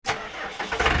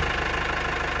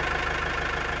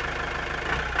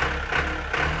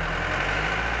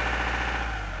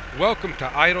Welcome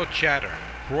to Idle Chatter,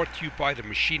 brought to you by the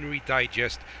Machinery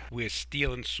Digest, where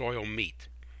steel and soil meet.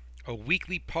 A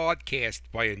weekly podcast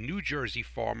by a New Jersey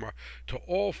farmer to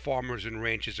all farmers and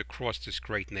ranchers across this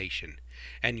great nation.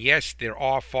 And yes, there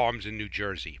are farms in New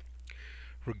Jersey.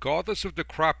 Regardless of the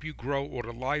crop you grow or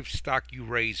the livestock you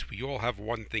raise, we all have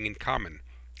one thing in common.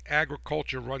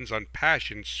 Agriculture runs on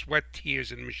passion, sweat,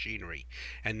 tears, and machinery,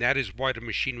 and that is why the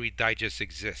Machinery Digest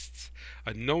exists.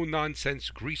 A no-nonsense,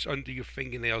 grease under your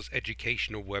fingernails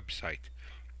educational website.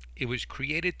 It was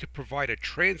created to provide a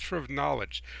transfer of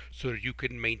knowledge so that you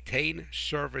can maintain,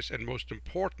 service, and most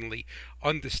importantly,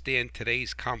 understand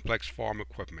today's complex farm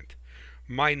equipment.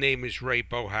 My name is Ray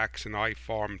Bohacz and I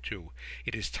farm too.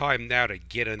 It is time now to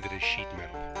get under the sheet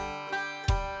metal.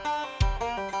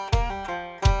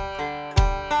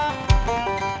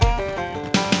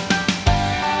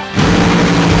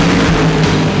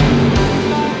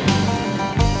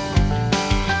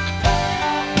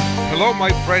 Hello,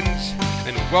 my friends,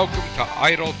 and welcome to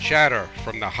Idle Chatter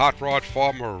from the hot rod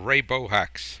farmer Ray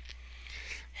Bohacz.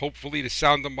 Hopefully the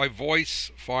sound of my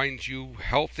voice finds you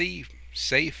healthy,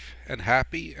 safe, and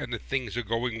happy, and that things are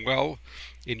going well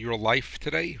in your life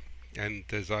today. And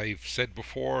as I've said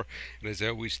before, and as I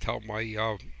always tell my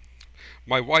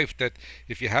wife, that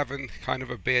if you're having kind of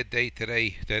a bad day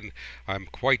today, then I'm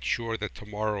quite sure that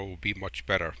tomorrow will be much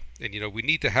better. And we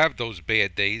need to have those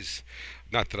bad days.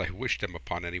 Not that I wish them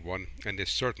upon anyone, and there's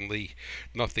certainly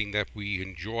nothing that we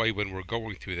enjoy when we're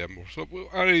going through them. So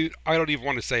I don't even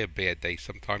want to say a bad day,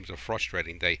 sometimes a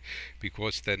frustrating day,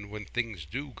 because then when things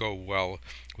do go well,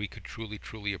 we could truly,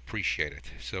 truly appreciate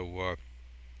it. So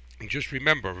just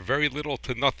remember, very little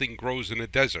to nothing grows in a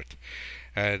desert,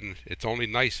 and it's only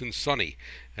nice and sunny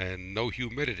and no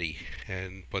humidity,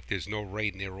 but there's no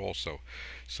rain there also.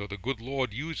 So the good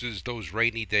Lord uses those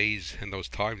rainy days and those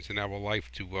times in our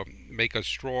life to make us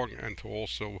strong, and to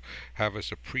also have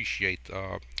us appreciate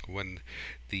when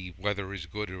the weather is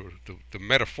good, or the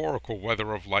metaphorical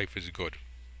weather of life is good.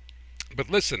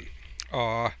 But listen,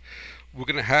 we're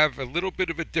going to have a little bit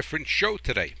of a different show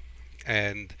today.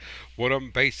 And what I'm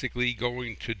basically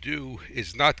going to do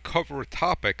is not cover a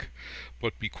topic,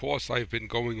 but because I've been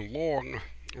going long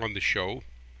on the show,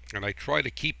 and I try to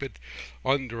keep it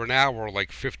under an hour,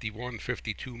 like 51,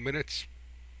 52 minutes,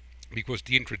 because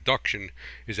the introduction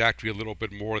is actually a little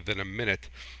bit more than a minute.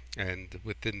 And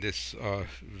within this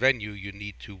venue, you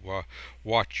need to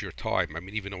watch your time. I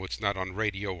mean, even though it's not on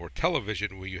radio or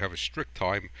television where you have a strict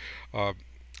time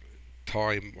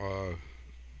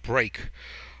break,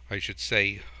 I should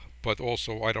say, but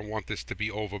also I don't want this to be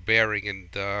overbearing and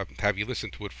have you listen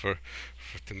to it for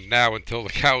now until the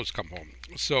cows come home.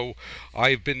 So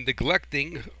I've been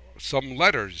neglecting some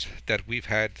letters that we've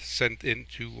had sent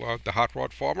into the hot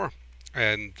rod farmer,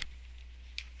 and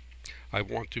I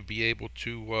want to be able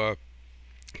to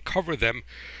cover them.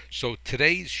 So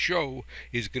today's show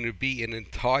is going to be an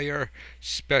entire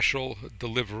special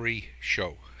delivery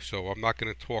show. So I'm not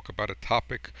going to talk about a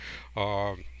topic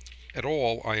at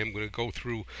all. I am going to go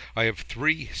through, I have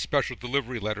 3 special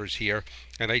delivery letters here,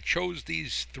 and I chose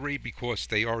these 3 because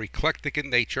they are eclectic in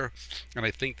nature, and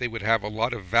I think they would have a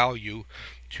lot of value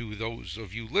to those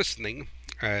of you listening.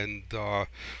 And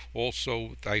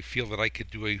also I feel that I could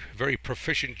do a very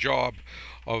proficient job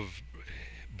of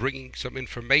bringing some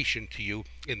information to you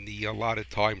in the allotted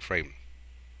time frame.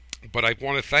 But I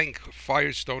want to thank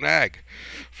Firestone Ag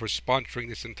for sponsoring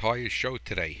this entire show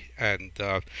today. And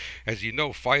as you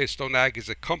know, Firestone Ag is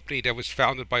a company that was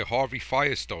founded by Harvey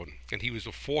Firestone, and he was a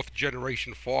 4th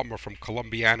generation farmer from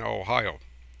Columbiana, Ohio.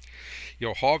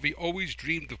 Harvey always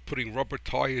dreamed of putting rubber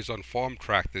tires on farm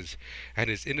tractors, and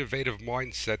his innovative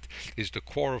mindset is the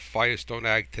core of Firestone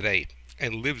Ag today,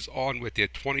 and lives on with their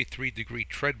 23-degree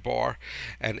tread bar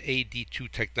and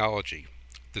AD2 technology.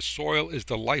 The soil is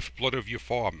the lifeblood of your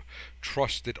farm.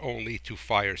 Trust it only to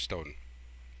Firestone.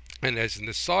 And as an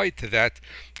aside to that,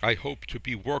 I hope to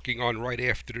be working on right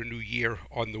after the new year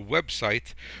on the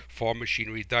website,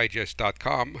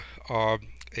 farmmachinerydigest.com,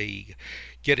 a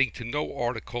getting to know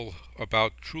article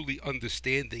about truly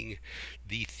understanding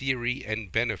the theory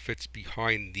and benefits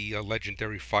behind the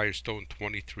legendary Firestone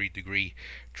 23-degree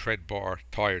tread bar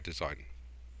tire design.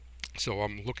 So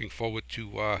I'm looking forward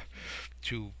to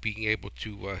being able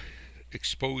to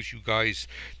expose you guys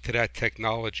to that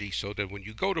technology, so that when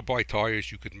you go to buy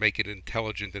tires, you can make an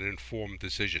intelligent and informed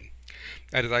decision.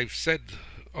 And as I've said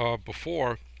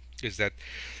before, is that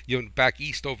back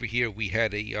east over here we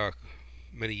had a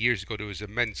many years ago there was a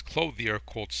men's clothier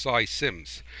called Cy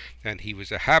Sims, and he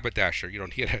was a haberdasher. You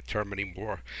don't hear that term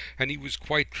anymore, and he was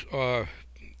quite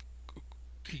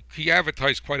he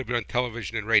advertised quite a bit on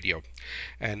television and radio,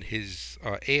 and his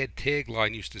ad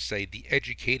tagline used to say, "The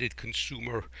educated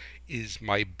consumer is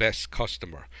my best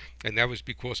customer," and that was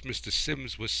because Mr.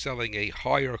 Sims was selling a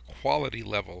higher quality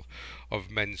level of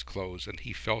men's clothes, and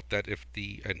he felt that if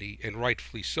the and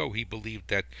rightfully so, he believed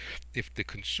that if the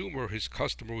consumer, his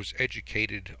customer, was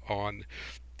educated on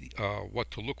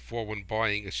what to look for when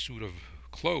buying a suit of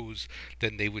clothes,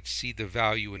 then they would see the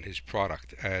value in his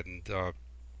product. And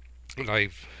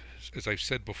as I've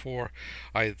said before,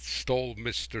 I stole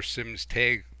Mr. Sims'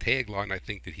 tagline. I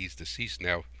think that he's deceased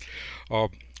now, uh,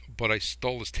 but I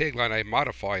stole his tagline. I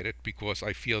modified it because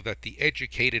I feel that the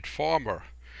educated farmer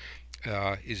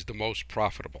is the most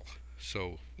profitable.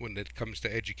 So when it comes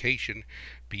to education,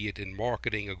 be it in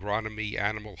marketing, agronomy,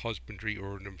 animal husbandry,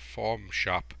 or in a farm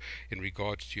shop in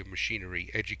regards to your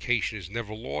machinery, education is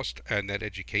never lost, and that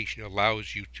education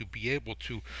allows you to be able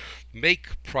to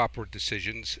make proper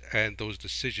decisions, and those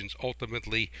decisions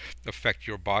ultimately affect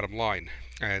your bottom line.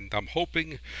 And I'm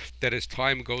hoping that as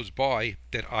time goes by,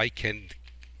 that I can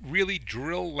really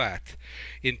drill that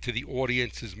into the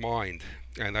audience's mind.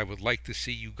 And I would like to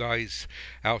see you guys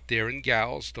out there, and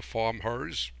gals, the farm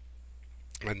hers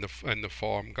and the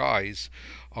farm guys,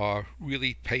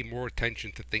 really pay more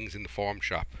attention to things in the farm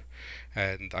shop.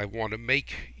 And I want to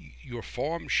make your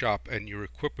farm shop and your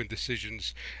equipment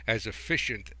decisions as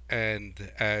efficient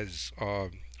and as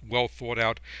well thought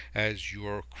out as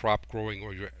your crop growing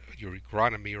or your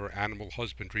agronomy or animal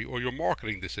husbandry or your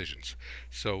marketing decisions.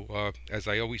 So as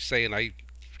I always say, and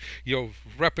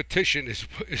repetition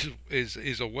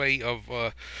is a way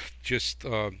of just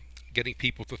getting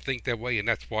people to think that way, and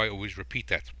that's why I always repeat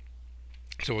that.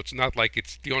 So it's not like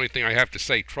it's the only thing I have to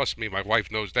say. Trust me, my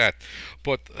wife knows that.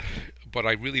 But but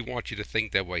I really want you to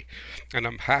think that way. And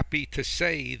I'm happy to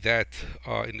say that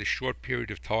in the short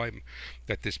period of time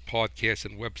that this podcast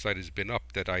and website has been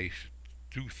up, that I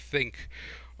do think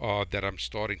that I'm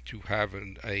starting to have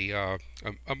a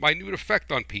minute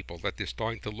effect on people, that they're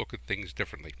starting to look at things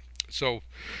differently. So,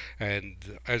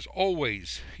 and as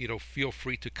always, feel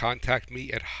free to contact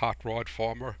me at Hot Rod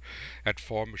Farmer at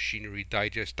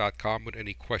farmmachinerydigest.com with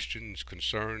any questions,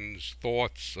 concerns,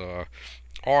 thoughts,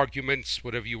 arguments,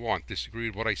 whatever you want. Disagree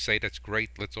with what I say, that's great.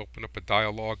 Let's open up a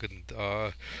dialogue, and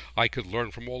I could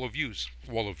learn from all of yous.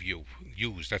 All of you.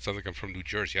 Yous, that sounds like I'm from New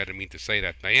Jersey. I didn't mean to say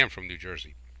that. I am from New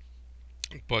Jersey.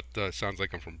 But sounds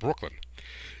like I'm from Brooklyn.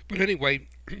 But anyway,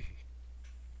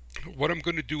 what I'm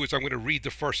going to do is I'm going to read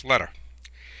the first letter.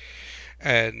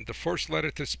 And the first letter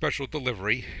to special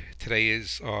delivery today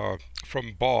is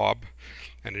from Bob,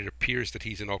 and it appears that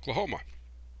he's in Oklahoma.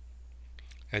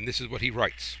 And this is what he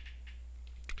writes.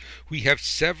 We have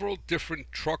several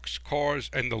different trucks, cars,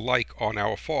 and the like on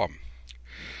our farm.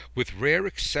 With rare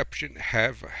exception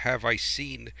have I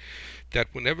seen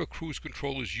that whenever cruise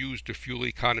control is used, the fuel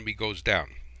economy goes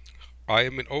down. I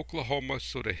am in Oklahoma,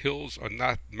 so the hills are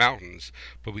not mountains,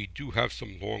 but we do have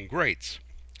some long grades.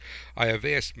 I have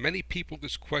asked many people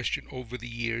this question over the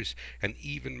years, and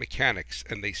even mechanics,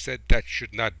 and they said that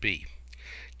should not be.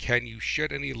 Can you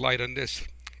shed any light on this?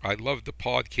 I love the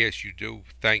podcast you do.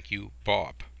 Thank you,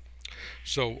 Bob.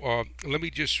 So let me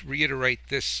just reiterate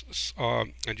this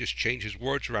and just change his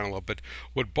words around a little bit.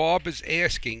 What Bob is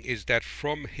asking is that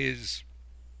from his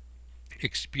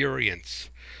experience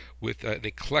with an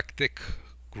eclectic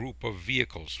group of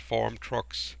vehicles, farm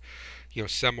trucks,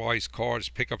 semis, cars,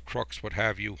 pickup trucks, what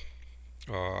have you,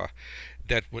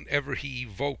 that whenever he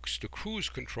evokes the cruise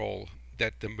control,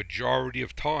 that the majority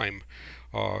of time,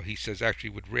 he says actually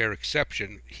with rare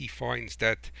exception, he finds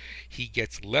that he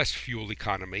gets less fuel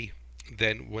economy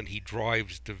than when he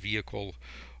drives the vehicle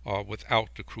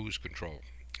without the cruise control.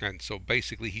 And so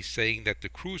basically he's saying that the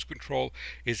cruise control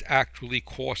is actually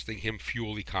costing him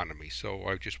fuel economy. So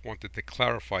I just wanted to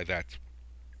clarify that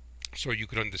so you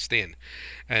could understand.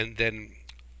 And then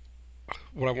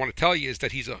what I want to tell you is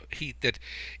that that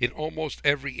in almost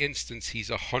every instance he's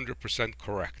 100%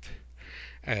 correct.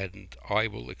 And I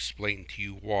will explain to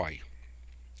you why.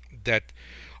 That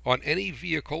on any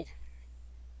vehicle,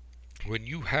 when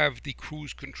you have the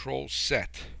cruise control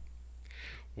set,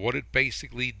 what it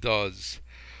basically does,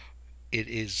 it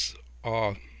is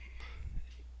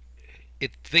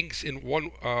it thinks in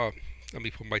one let me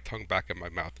put my tongue back in my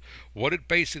mouth. What it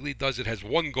basically does, it has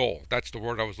one goal. That's the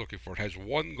word I was looking for. It has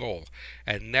one goal,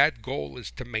 and that goal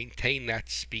is to maintain that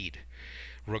speed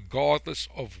regardless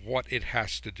of what it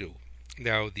has to do.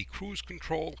 Now, the cruise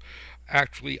control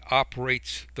actually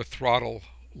operates the throttle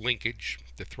linkage,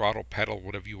 the throttle pedal,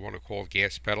 whatever you want to call it,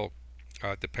 gas pedal.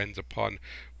 Depends upon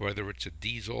whether it's a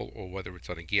diesel or whether it's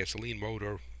on a gasoline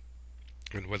motor.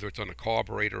 and whether it's on a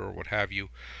carburetor or what have you.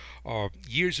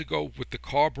 Years ago, with the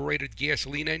carbureted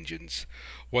gasoline engines,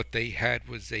 what they had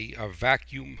was a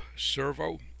vacuum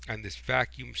servo, and this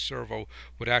vacuum servo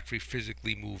would actually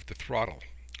physically move the throttle.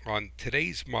 On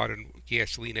today's modern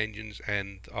gasoline engines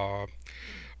and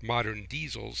modern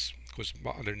diesels, because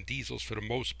modern diesels for the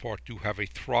most part do have a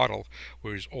throttle,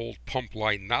 whereas old pump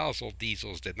line nozzle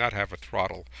diesels did not have a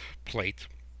throttle plate.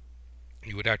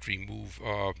 You would actually move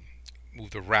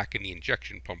the rack in the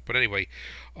injection pump. But anyway,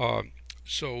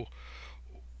 so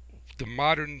the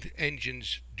modern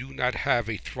engines do not have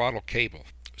a throttle cable.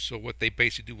 So what they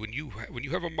basically do when you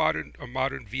have a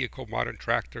modern vehicle, modern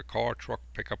tractor, car, truck,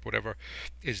 pickup, whatever,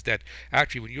 is that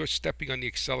actually when you're stepping on the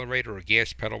accelerator or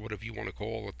gas pedal, whatever you want to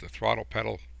call it, the throttle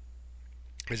pedal,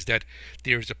 is that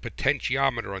there's a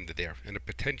potentiometer under there, and a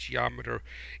potentiometer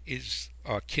is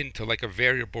akin to like a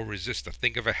variable resistor.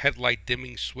 Think of a headlight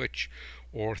dimming switch,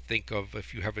 or think of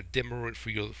if you have a dimmer for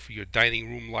your dining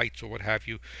room lights or what have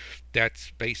you.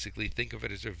 That's basically, think of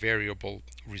it as a variable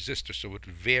resistor, so it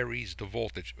varies the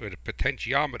voltage. Or the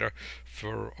potentiometer,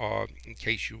 for in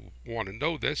case you want to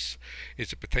know this,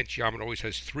 is a potentiometer always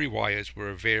has three wires, where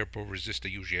a variable resistor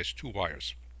usually has two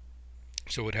wires.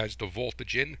 So it has the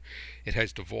voltage in, it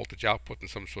has the voltage output, and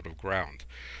some sort of ground.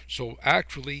 So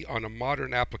actually, on a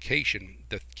modern application,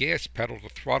 the gas pedal, the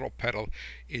throttle pedal,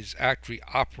 is actually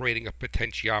operating a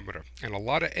potentiometer. And a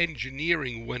lot of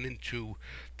engineering went into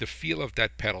the feel of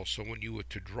that pedal. So when you were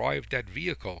to drive that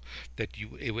vehicle,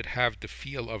 it would have the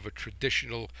feel of a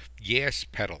traditional gas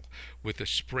pedal with a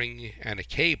spring and a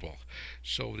cable.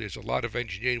 So there's a lot of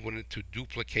engineering went into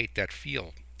duplicate that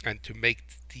feel, and to make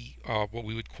the what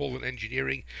we would call in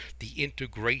engineering the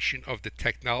integration of the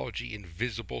technology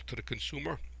invisible to the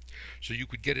consumer. So you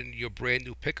could get into your brand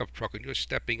new pickup truck and you're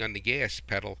stepping on the gas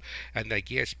pedal, and that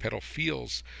gas pedal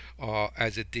feels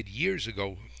as it did years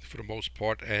ago for the most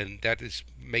part, and that is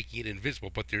making it invisible,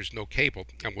 but there's no cable.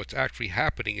 And what's actually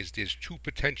happening is there's two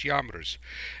potentiometers,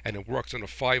 and it works on a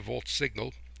 5-volt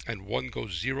signal, and one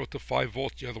goes 0 to 5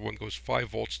 volts, the other one goes 5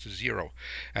 volts to 0,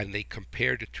 and they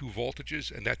compare the two voltages,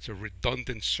 and that's a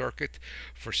redundant circuit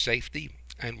for safety.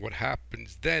 And what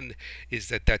happens then is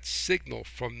that signal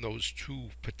from those two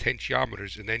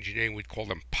potentiometers, in engineering we'd call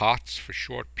them pots for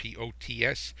short,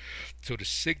 POTS. So the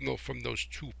signal from those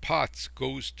two pots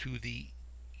goes to the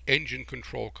engine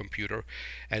control computer,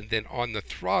 and then on the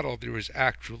throttle there is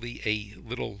actually a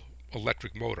little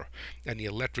electric motor, and the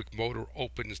electric motor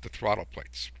opens the throttle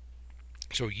plates.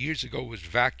 So years ago it was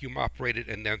vacuum operated,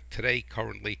 and then today,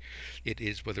 currently, it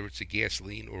is, whether it's a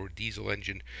gasoline or a diesel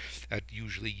engine, that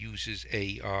usually uses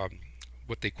a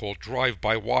what they call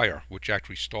drive-by-wire, which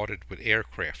actually started with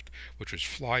aircraft, which was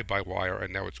fly-by-wire,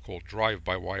 and now it's called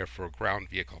drive-by-wire for a ground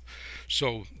vehicle.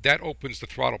 So that opens the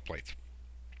throttle plate.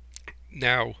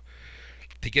 Now,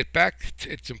 to get back,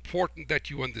 it's important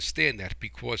that you understand that,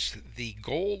 because the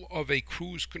goal of a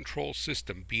cruise control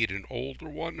system, be it an older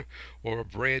one or a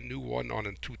brand new one on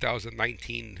a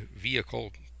 2019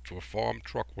 vehicle, to a farm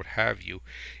truck, what have you,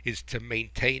 is to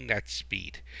maintain that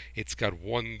speed. It's got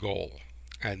one goal,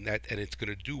 and it's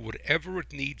going to do whatever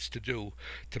it needs to do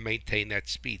to maintain that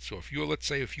speed. So let's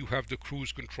say if you have the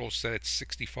cruise control set at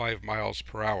 65 miles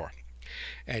per hour,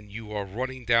 and you are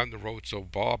running down the road. So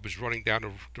Bob is running down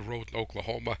the road in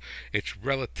Oklahoma. It's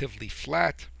relatively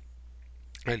flat,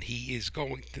 and he is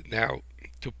going to now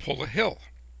to pull a hill,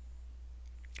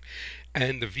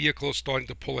 and the vehicle is starting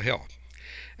to pull a hill,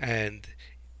 and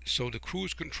so the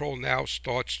cruise control now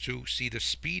starts to see the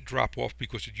speed drop off,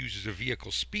 because it uses a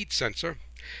vehicle speed sensor.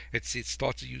 It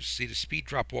starts to see the speed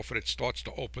drop off, and it starts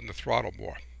to open the throttle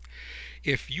more.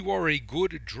 If you are a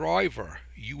good driver,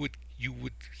 you would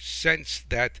sense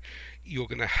that you're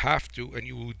going to have to, and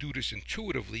you will do this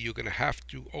intuitively, you're going to have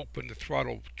to open the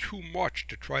throttle too much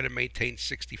to try to maintain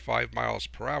 65 miles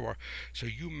per hour. So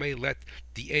you may let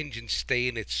the engine stay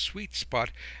in its sweet spot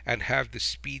and have the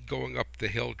speed going up the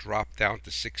hill drop down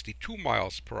to 62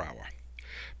 miles per hour,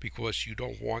 because you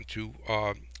don't want to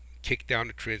kick down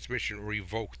the transmission or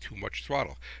evoke too much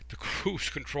throttle. The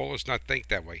cruise control does not think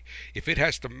that way. If it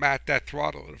has to mat that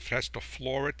throttle, if it has to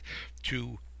floor it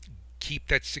to keep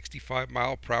that 65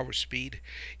 mile per hour speed,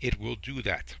 it will do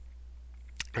that.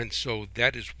 And so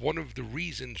that is one of the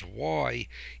reasons why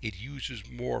it uses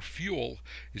more fuel,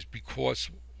 is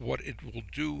because what it will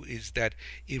do is that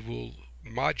it will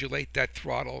modulate that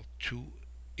throttle to,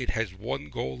 it has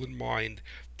one goal in mind,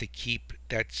 to keep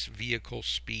that vehicle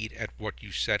speed at what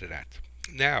you set it at.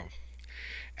 Now,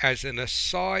 as an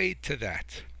aside to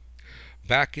that,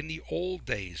 back in the old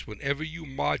days, whenever you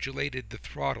modulated the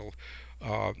throttle,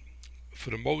 for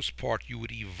the most part, you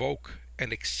would evoke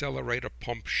an accelerator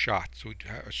pump shot. So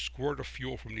a squirt of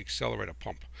fuel from the accelerator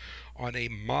pump. On a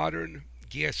modern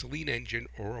gasoline engine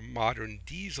or a modern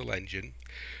diesel engine,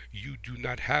 you do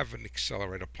not have an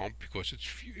accelerator pump because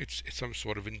it's some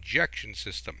sort of injection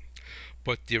system.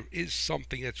 But there is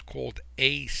something that's called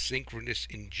asynchronous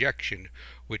injection,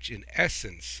 which in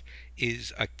essence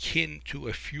is akin to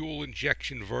a fuel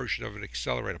injection version of an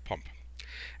accelerator pump.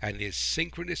 And there's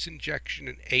synchronous injection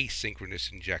and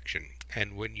asynchronous injection.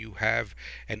 And when you have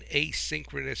an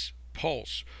asynchronous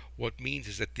pulse, what means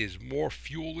is that there's more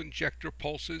fuel injector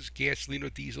pulses, gasoline or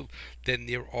diesel, than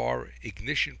there are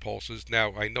ignition pulses.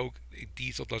 Now, I know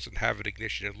diesel doesn't have an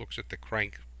ignition, it looks at the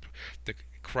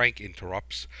crank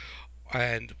interrupts.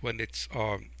 And when it's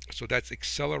so that's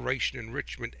acceleration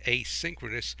enrichment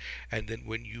asynchronous, and then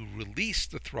when you release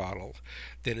the throttle,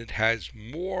 then it has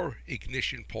more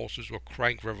ignition pulses or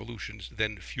crank revolutions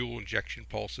than fuel injection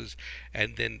pulses.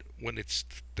 And then when it's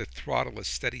the throttle is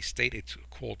steady state, it's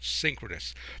called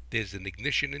synchronous. There's an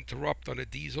ignition interrupt on a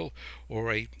diesel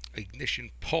or a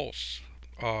ignition pulse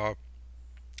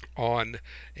on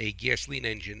a gasoline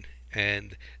engine,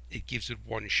 and it gives it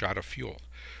one shot of fuel.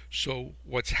 So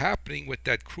what's happening with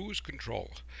that cruise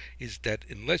control is that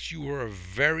unless you are a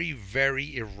very,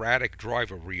 very erratic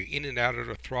driver where you're in and out of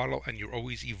the throttle and you're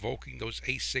always evoking those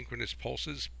asynchronous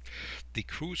pulses, the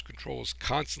cruise control is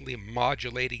constantly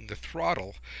modulating the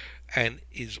throttle and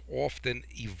is often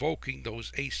evoking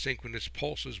those asynchronous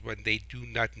pulses when they do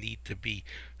not need to be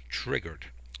triggered.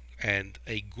 And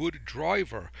a good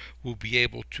driver will be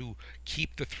able to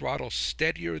keep the throttle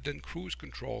steadier than cruise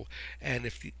control.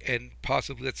 And and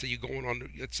possibly, let's say you're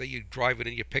driving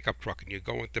in your pickup truck and you're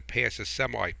going to pass a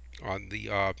semi on the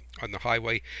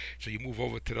highway, so you move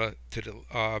over to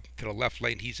the left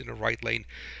lane, he's in the right lane,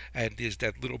 and there's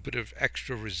that little bit of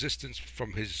extra resistance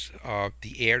from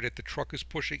the air that the truck is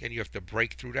pushing, and you have to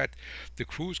brake through that. The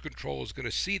cruise control is going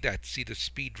to see the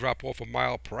speed drop off a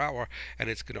mile per hour, and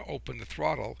it's going to open the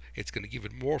throttle. It's going to give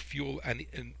it more fuel,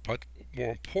 but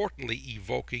more importantly,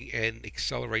 evoking an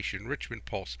acceleration enrichment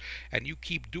pulse. And you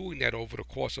keep doing that over the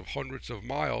course of hundreds of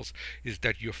miles, is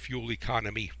that your fuel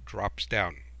economy drops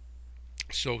down.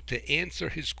 So to answer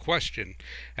his question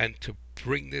and to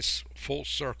bring this full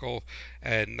circle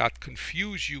and not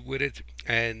confuse you with it,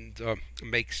 and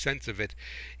make sense of it,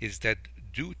 is that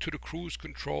due to the cruise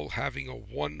control having a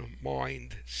one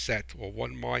mindset,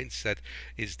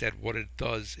 is that what it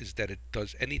does is that it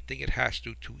does anything it has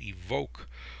to evoke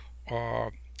uh,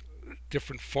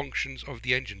 different functions of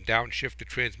the engine, downshift the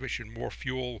transmission, more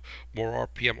fuel, more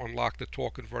RPM, unlock the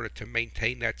torque converter to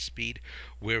maintain that speed.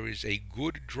 Whereas a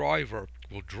good driver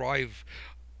who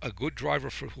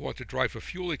wants to drive for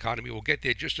fuel economy will get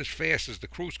there just as fast as the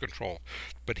cruise control,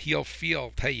 but he'll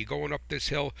feel, hey, you're going up this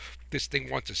hill, this thing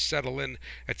wants to settle in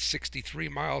at 63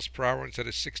 miles per hour instead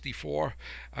of 64,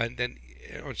 and then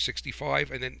on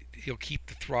 65, and then he'll keep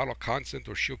the throttle constant,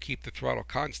 or she'll keep the throttle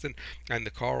constant, and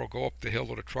the car will go up the hill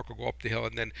or the truck will go up the hill,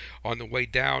 and then on the way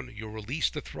down you'll release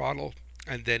the throttle,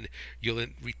 and then you'll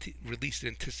release in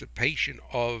anticipation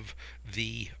of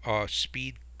the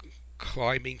speed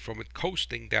climbing from it,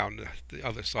 coasting down the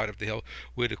other side of the hill,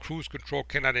 where the cruise control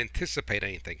cannot anticipate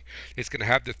anything. It's going to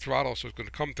have the throttle, so it's going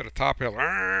to come to the top hill,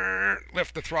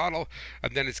 lift the throttle,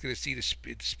 and then it's going to see the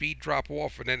speed drop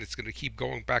off, and then it's going to keep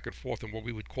going back and forth in what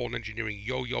we would call in engineering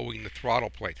yo-yoing the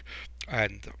throttle plate.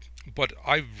 And but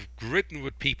I've ridden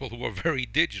with people who are very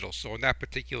digital, so in that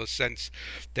particular sense,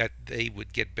 that they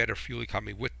would get better fuel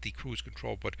economy with the cruise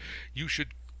control. But you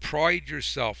should pride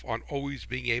yourself on always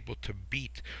being able to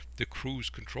beat the cruise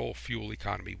control fuel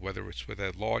economy, whether it's with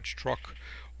a large truck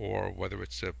or whether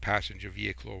it's a passenger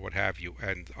vehicle or what have you.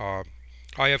 And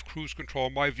I have cruise control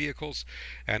in my vehicles,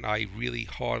 and I really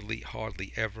hardly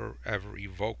ever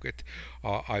evoke it.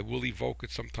 I will evoke it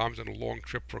sometimes on a long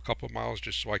trip for a couple of miles,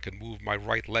 just so I can move my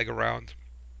right leg around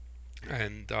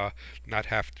and not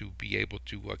have to be able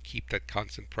to keep that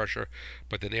constant pressure.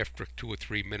 But then after 2 or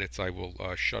 3 minutes, I will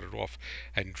shut it off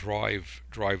and drive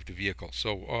the vehicle.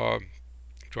 So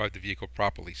drive the vehicle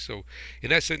properly. So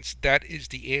in essence, that is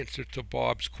the answer to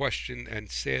Bob's question, and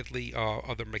sadly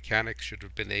other mechanics should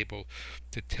have been able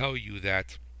to tell you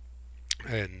that.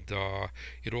 And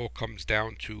it all comes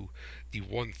down to the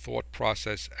one thought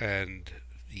process and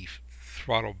the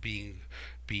throttle being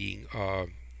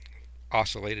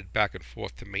oscillated back and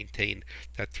forth to maintain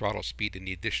that throttle speed, and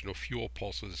the additional fuel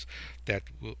pulses that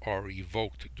are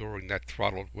evoked during that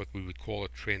throttle, what we would call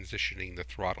it transitioning the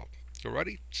throttle.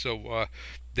 Alrighty, so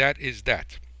that is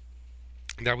that.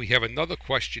 Now we have another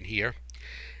question here,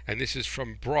 and this is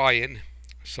from Brian,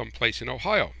 someplace in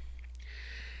Ohio.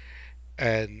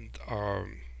 And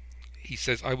He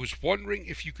says, I was wondering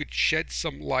if you could shed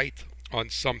some light on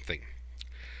something.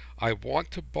 I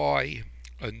want to buy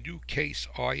a new case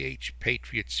IH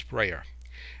Patriot sprayer,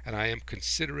 and I am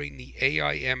considering the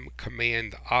AIM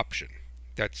command option.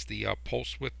 That's the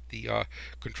pulse width, the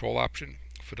control option,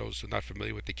 for those who are not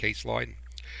familiar with the case line.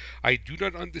 I do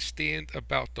not understand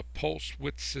about the pulse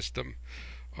width system,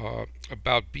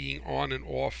 about being on and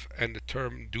off, and the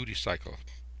term duty cycle.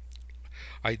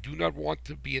 I do not want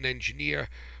to be an engineer,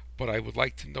 but I would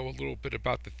like to know a little bit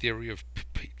about the theory of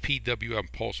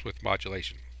PWM, pulse width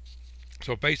modulation.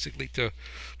 So basically, to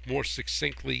more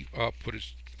succinctly put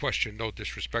his question, no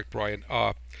disrespect, Brian,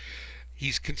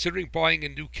 he's considering buying a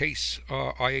new case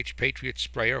IH Patriot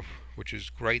sprayer, which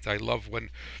is great. I love when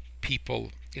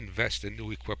people invest in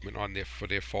new equipment on their for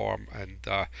their farm. And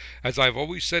as I've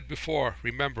always said before,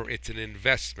 remember, it's an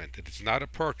investment. It's not a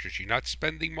purchase. You're not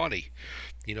spending money.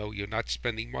 You're not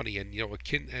spending money. And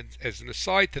and as an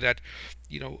aside to that,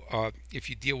 if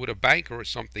you deal with a banker or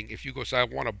something, if you go say, I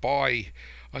want to buy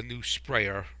a new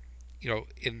sprayer,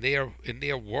 in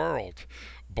their world,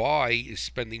 buy is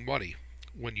spending money.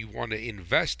 When you want to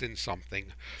invest in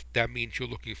something, that means you're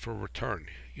looking for a return.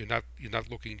 You're not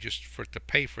looking just for it to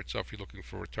pay for itself. You're looking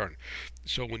for a return.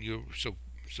 So when you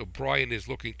so Brian is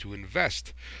looking to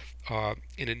invest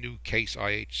in a new Case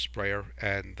IH sprayer,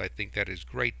 and I think that is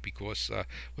great because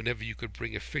whenever you could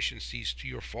bring efficiencies to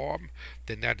your farm,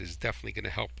 then that is definitely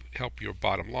going to help your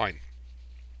bottom line.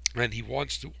 And he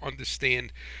wants to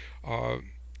understand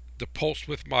the pulse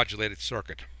width modulated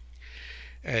circuit.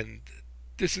 And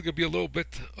this is going to be a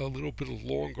little bit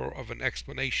longer of an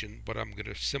explanation, but I'm going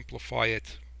to simplify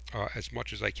it as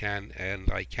much as I can,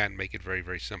 and I can make it very,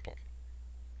 very simple.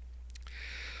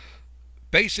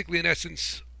 Basically, in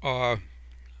essence, a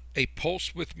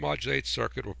pulse width modulated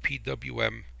circuit, or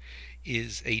PWM,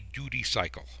 is a duty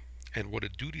cycle. And what a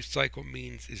duty cycle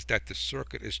means is that the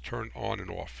circuit is turned on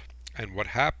and off. And what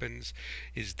happens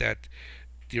is that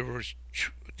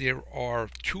there are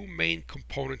two main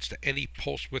components to any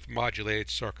pulse width modulated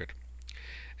circuit.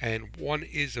 And one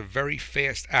is a very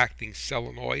fast acting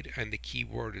solenoid, and the key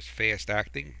word is fast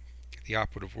acting, the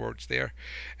operative words there.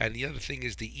 And the other thing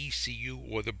is the ECU,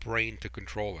 or the brain, to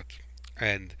control it.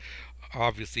 And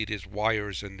obviously there's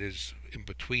wires and there's in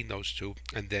between those two.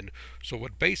 And then, so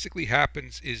what basically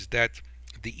happens is that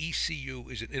the ECU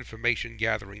is an information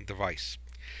gathering device,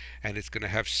 and it's going to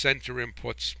have sensor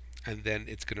inputs, and then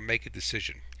it's going to make a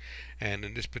decision. And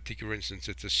in this particular instance,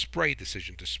 it's a spray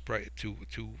decision to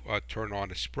turn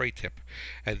on a spray tip.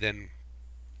 And then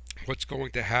what's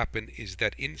going to happen is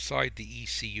that inside the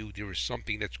ECU there is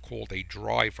something that's called a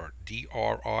driver,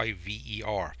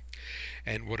 driver.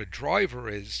 And what a driver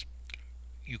is,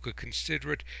 you could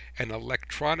consider it an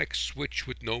electronic switch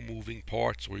with no moving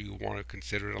parts, or you want to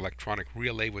consider an electronic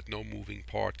relay with no moving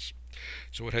parts.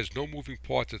 So it has no moving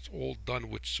parts. It's all done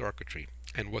with circuitry.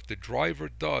 And what the driver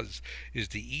does is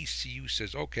the ECU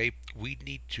says, okay, we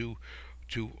need to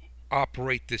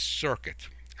operate this circuit.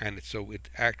 And so it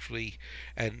actually,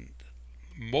 and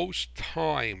most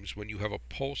times when you have a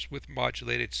pulse width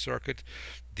modulated circuit,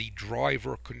 the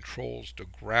driver controls the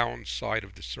ground side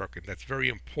of the circuit. That's very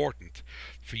important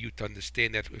for you to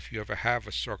understand, that if you ever have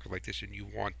a circuit like this and you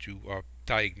want to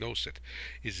diagnose it,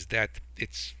 is that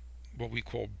it's what we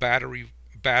call battery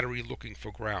looking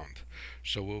for ground.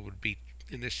 So it would be,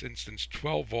 in this instance,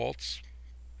 12 volts,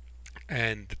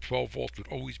 and the 12 volts would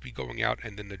always be going out,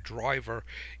 and then the driver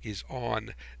is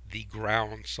on the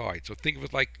ground side. So think of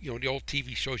it like, in the old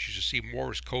TV shows you should see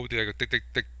Morse code. They go tick tick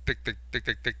tick tick tick tick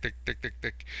tick tick tick tick tick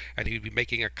tick, and he'd be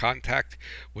making a contact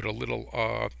with a little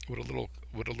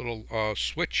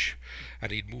switch,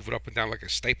 and he'd move it up and down like a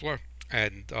stapler.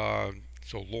 And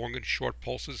so long and short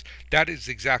pulses. That is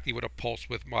exactly what a pulse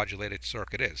width modulated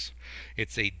circuit is.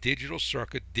 It's a digital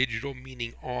circuit, digital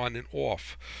meaning on and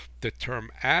off. The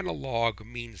term analog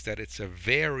means that it's a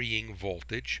varying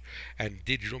voltage, and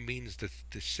digital means that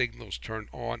the signal's turned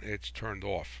on and it's turned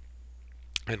off.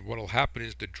 And what will happen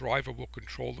is the driver will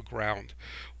control the ground.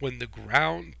 When the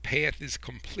ground path is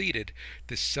completed,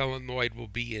 the solenoid will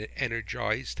be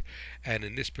energized, and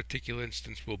in this particular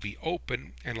instance will be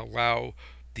open and allow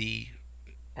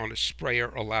on a sprayer,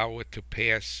 allow it to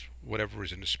pass whatever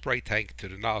is in the spray tank to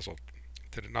the nozzle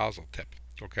tip.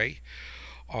 Okay.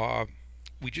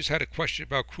 We just had a question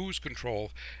about cruise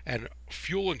control, and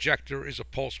fuel injector is a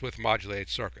pulse width modulated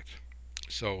circuit.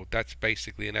 So that's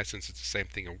basically, in essence, it's the same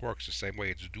thing. It works the same way.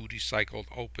 It's duty cycled,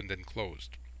 opened, and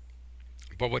closed.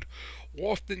 But what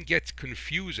often gets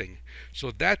confusing,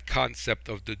 so that concept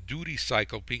of the duty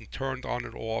cycle being turned on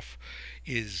and off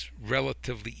is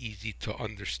relatively easy to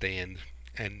understand,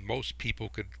 and most people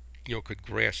could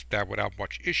grasp that without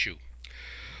much issue.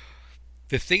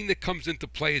 The thing that comes into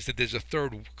play is that there's a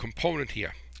third component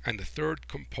here, and the third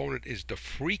component is the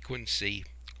frequency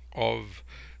of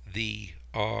the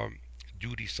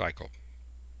duty cycle.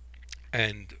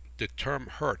 And the term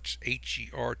Hertz,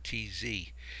 Hertz,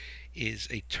 is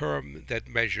a term that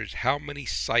measures how many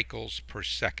cycles per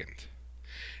second.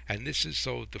 And this is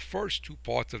so the first two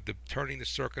parts of the turning the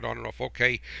circuit on and off.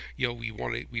 Okay, we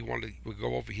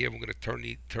go over here. We're going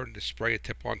to turn the sprayer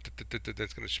tip on.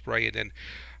 That's going to spray, and then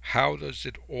how does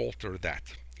it alter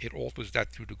that? It alters that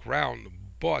through the ground,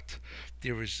 but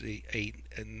there is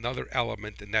another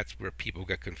element, and that's where people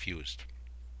get confused.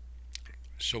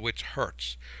 So it's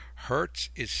Hertz. Hertz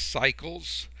is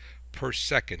cycles per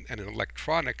second, and in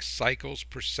electronics, cycles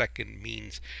per second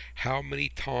means how many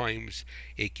times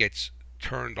it gets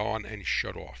turned on and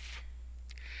shut off.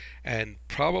 And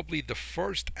probably the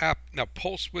first now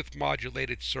pulse width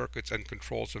modulated circuits and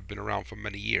controls have been around for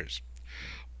many years.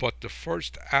 But the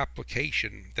first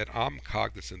application that I'm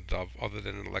cognizant of, other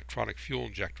than an electronic fuel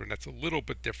injector, and that's a little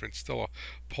bit different, still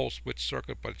a pulse width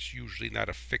circuit, but it's usually not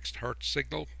a fixed Hertz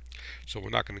signal, so we're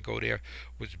not going to go there,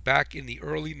 was back in the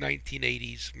early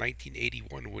 1980s,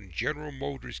 1981, when General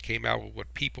Motors came out with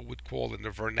what people would call in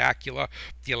the vernacular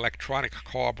the electronic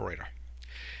carburetor.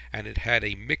 And it had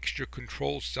a mixture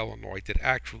control solenoid that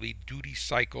actually duty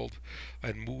cycled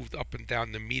and moved up and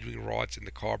down the metering rods in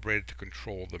the carburetor to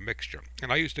control the mixture.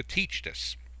 And I used to teach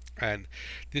this. And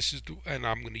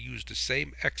I'm going to use the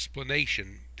same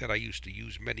explanation that I used to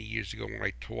use many years ago when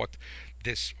I taught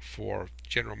this for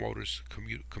General Motors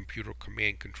computer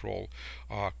command control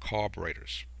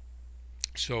carburetors.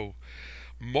 So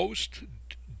most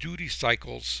duty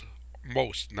cycles,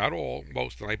 not all,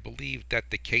 and I believe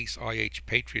that the Case IH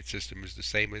Patriot system is the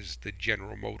same as the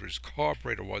General Motors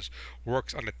carburetor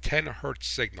works on a 10 Hertz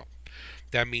signal.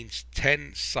 That means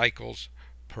 10 cycles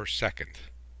per second.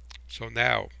 So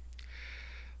now,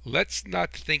 let's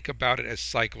not think about it as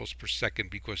cycles per second,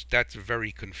 because that's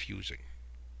very confusing.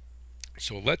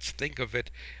 So let's think of it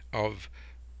of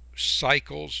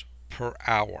cycles per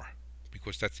hour,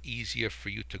 because that's easier for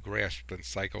you to grasp than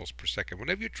cycles per second.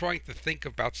 Whenever you're trying to think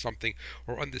about something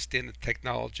or understand the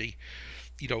technology,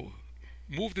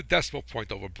 move the decimal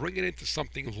point over, bring it into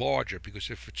something larger, because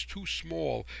if it's too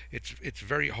small, it's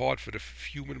very hard for the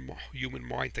human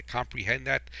mind to comprehend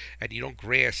that, and you don't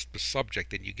grasp the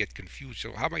subject, and you get confused.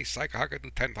 So how can I do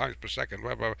 10 times per second?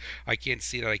 Well, I can't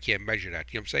see that, I can't measure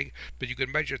that. You know what I'm saying? But you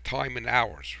can measure time in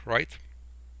hours, right?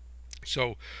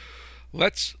 So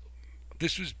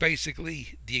this was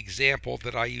basically the example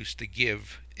that I used to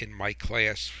give in my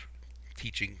class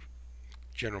teaching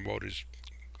General Motors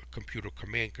computer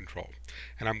command control.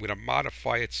 And I'm going to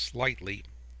modify it slightly.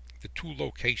 The two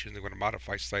locations I'm going to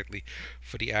modify slightly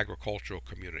for the agricultural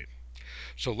community.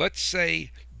 So let's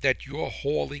say that you're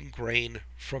hauling grain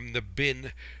from the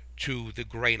bin to the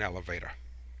grain elevator.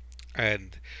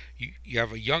 And you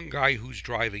have a young guy who's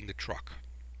driving the truck.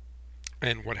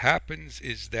 And what happens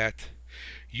is that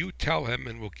you tell him,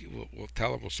 and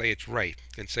we'll say it's Ray,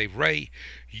 and say, Ray,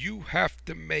 you have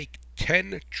to make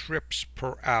 10 trips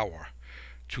per hour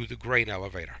to the grain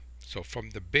elevator. So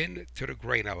from the bin to the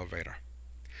grain elevator.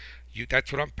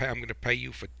 That's what I'm paying. I'm going to pay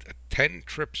you for 10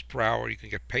 trips per hour. You can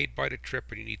get paid by the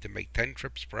trip, and you need to make 10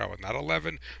 trips per hour. Not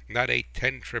 11, not 8,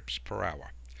 10 trips per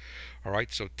hour. All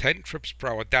right, so 10 trips per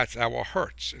hour, that's our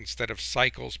Hertz. Instead of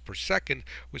cycles per second,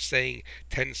 we're saying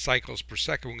 10 cycles per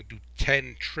second. We're going to do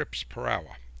 10 trips per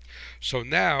hour. So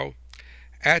now,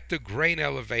 at the grain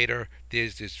elevator,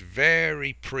 there's this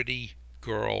very pretty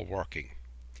girl working.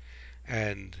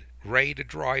 And Ray, the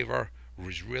driver,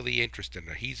 was really interested in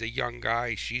her. He's a young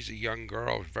guy, she's a young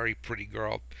girl, very pretty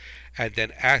girl. And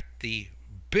then at the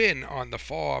bin on the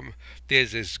farm,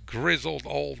 there's this grizzled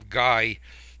old guy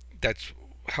that's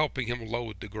helping him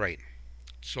load the grain.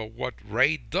 So what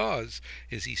Ray does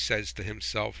is he says to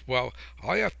himself, well,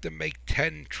 I have to make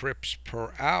 10 trips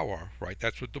per hour, right?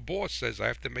 That's what the boss says. I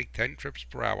have to make 10 trips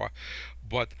per hour,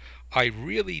 but I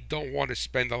really don't want to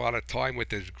spend a lot of time with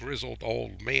this grizzled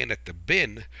old man at the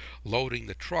bin loading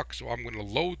the truck, so I'm going to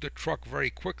load the truck very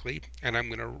quickly, and I'm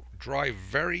going to drive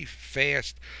very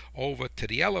fast over to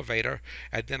the elevator,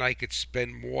 and then I could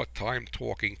spend more time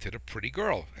talking to the pretty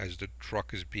girl as the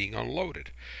truck is being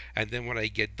unloaded. And then when I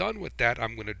get done with that,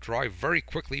 I'm going to drive very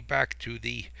quickly back to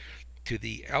the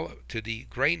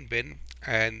grain bin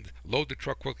and load the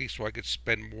truck quickly so I could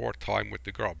spend more time with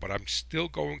the girl. But I'm still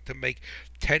going to make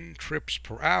 10 trips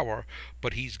per hour,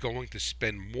 but he's going to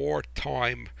spend more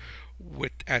time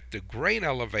at the grain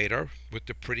elevator with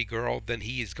the pretty girl than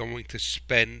he is going to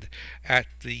spend at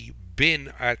the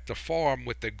bin at the farm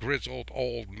with the grizzled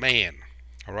old man.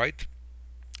 All right?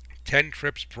 10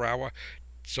 trips per hour,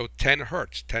 So 10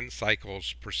 hertz, 10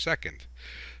 cycles per second.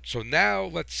 So now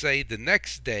let's say the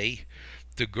next day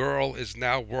the girl is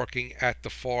now working at the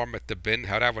farm at the bin.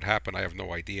 How that would happen, I have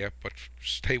no idea, but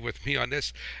stay with me on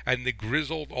this. And the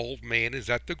grizzled old man is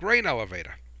at the grain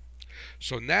elevator.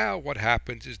 So now what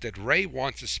happens is that Ray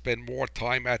wants to spend more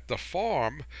time at the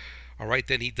farm, all right,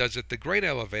 than he does at the grain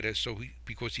elevator.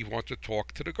 Because he wants to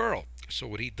talk to the girl. So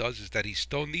what he does is that he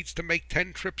still needs to make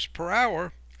 10 trips per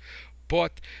hour,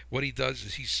 but what he does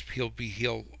is he'll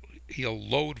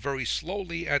load very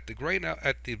slowly at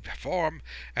the farm,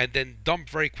 and then dump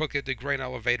very quickly at the grain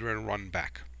elevator and run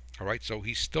back. All right, so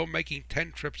he's still making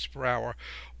 10 trips per hour,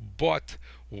 but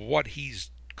what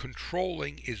he's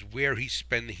controlling is where he's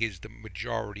spending the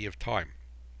majority of time.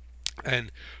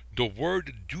 And the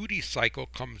word duty cycle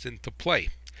comes into play.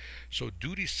 So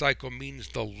duty cycle means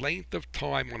the length of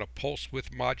time on a pulse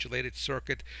width modulated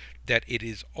circuit that it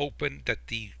is open, that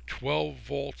the 12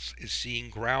 volts is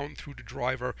seeing ground through the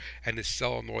driver and the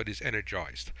solenoid is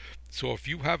energized. So if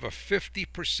you have a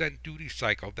 50% duty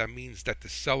cycle, that means that the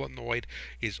solenoid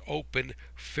is open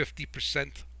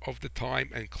 50% of the time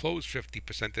and closed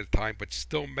 50% of the time, but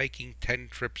still making 10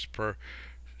 trips per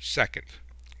second,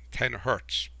 10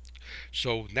 hertz.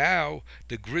 So now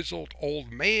the grizzled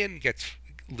old man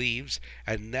leaves,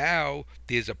 and now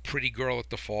there's a pretty girl at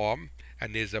the farm,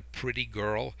 and there's a pretty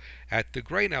girl at the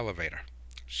grain elevator.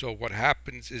 So what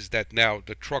happens is that now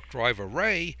the truck driver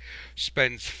Ray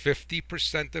spends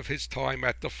 50% of his time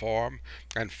at the farm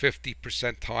and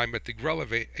 50% time at the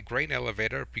grain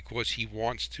elevator because he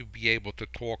wants to be able to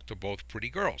talk to both pretty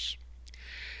girls.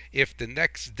 If the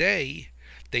next day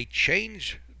they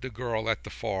change the girl at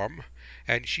the farm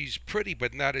and she's pretty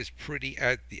but not as pretty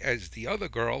as the other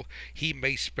girl, he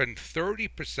may spend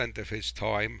 30% of his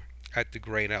time at the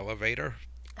grain elevator,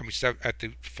 at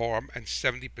the farm, and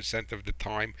 70% of the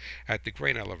time at the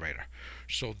grain elevator.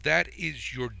 So that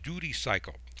is your duty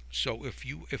cycle. So if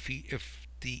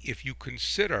you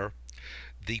consider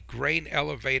the grain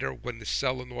elevator when the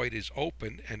solenoid is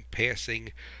open and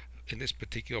passing, in this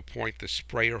particular point, the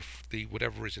sprayer, the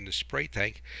whatever is in the spray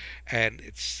tank, and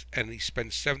he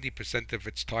spends 70% of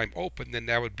its time open, then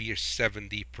that would be a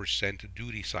 70%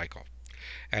 duty cycle.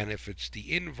 And if it's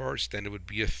the inverse, then it would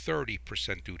be a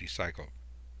 30% duty cycle.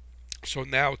 So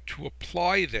now to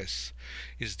apply this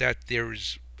is that there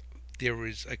is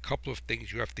a couple of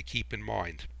things you have to keep in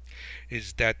mind.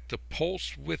 Is that the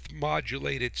pulse width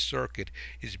modulated circuit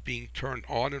is being turned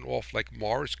on and off like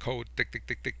Morse code, tick tick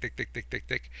tick tick tick tick tick tick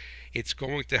tick. It's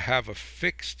going to have a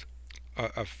fixed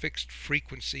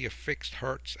frequency, a fixed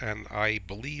hertz, and I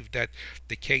believe that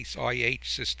the Case IH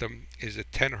system is a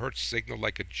 10 hertz signal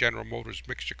like a General Motors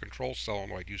mixture control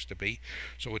solenoid used to be.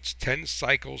 So it's 10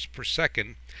 cycles per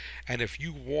second, and if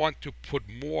you want to put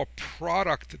more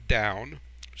product down,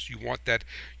 so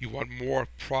you want more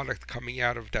product coming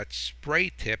out of that spray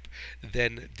tip,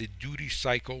 then the duty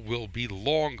cycle will be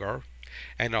longer,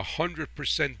 and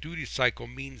 100% duty cycle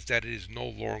means that it is no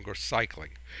longer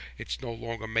cycling. It's no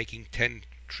longer making 10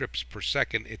 trips per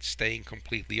second, it's staying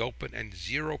completely open, and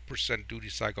 0% duty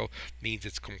cycle means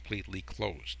it's completely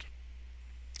closed.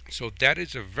 So that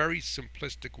is a very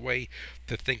simplistic way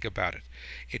to think about it.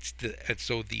 And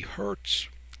so the hertz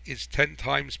is 10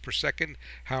 times per second,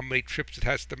 how many trips it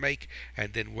has to make,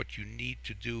 and then what you need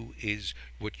to do is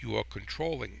what you are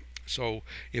controlling. So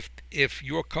if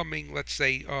you're coming, let's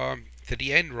say, to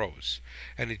the end rows,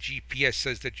 and the GPS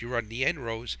says that you're on the end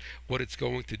rows, what it's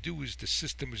going to do is the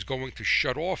system is going to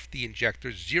shut off the injector,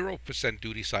 0%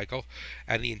 duty cycle,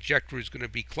 and the injector is going to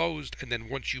be closed. And then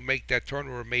once you make that turn,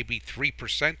 or maybe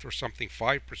 3% or something,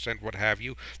 5%, what have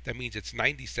you, that means it's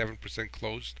 97%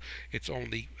 closed. It's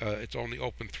only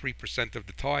open 3% of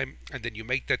the time, and then you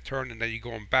make that turn, and then you're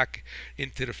going back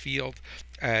into the field,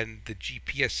 and the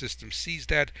GPS system sees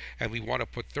that, and we want to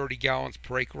put 30 gallons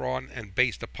per acre on, and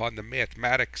based upon the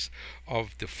mathematics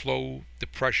of the flow, the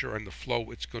pressure, and the flow,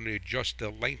 it's going to adjust the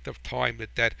length of time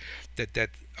that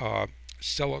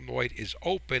solenoid is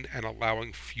open and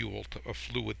allowing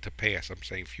fluid to pass. I'm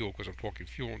saying fuel because I'm talking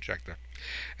fuel injector.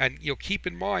 And keep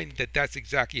in mind that that's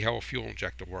exactly how a fuel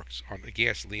injector works on a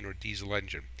gasoline or diesel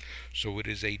engine. So it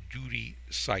is a duty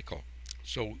cycle.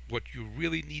 So what you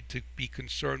really need to be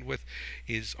concerned with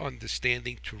is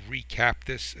understanding, to recap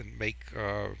this and make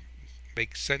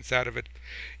make sense out of it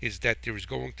is that there is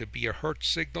going to be a hertz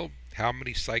signal, how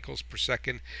many cycles per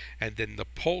second, and then the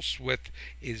pulse width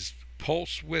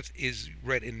is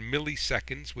read in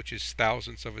milliseconds, which is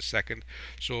thousandths of a second.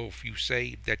 So if you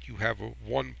say that you have a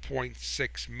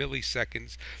 1.6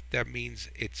 milliseconds, that means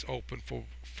it's open for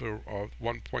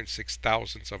 1.6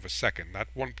 thousandths of a second, not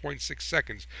 1.6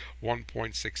 seconds,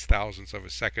 1.6 thousandths of a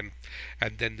second.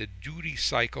 And then the duty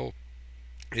cycle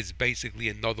is basically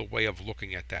another way of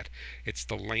looking at that. It's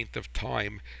the length of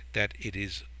time that it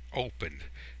is opened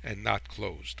and not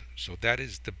closed. So that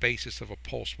is the basis of a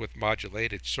pulse width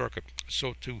modulated circuit.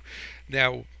 So to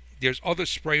now there's other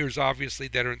sprayers obviously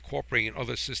that are incorporating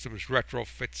other systems,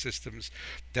 retrofit systems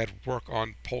that work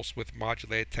on pulse width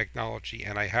modulated technology,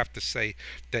 and I have to say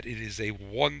that it is a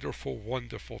wonderful,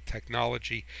 wonderful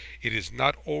technology. It is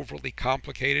not overly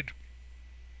complicated.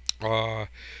 Uh,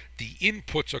 the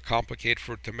inputs are complicated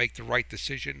for it to make the right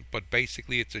decision, but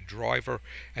basically it's a driver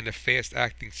and a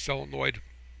fast-acting solenoid.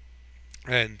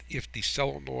 And if the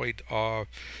solenoid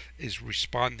is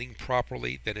responding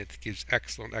properly, then it gives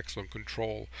excellent, excellent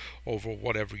control over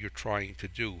whatever you're trying to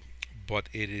do. But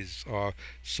it is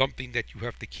something that you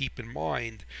have to keep in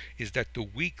mind is that the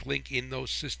weak link in those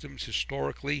systems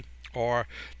historically are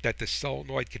that the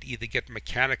solenoid could either get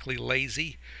mechanically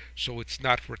lazy, so it's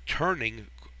not returning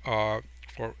uh,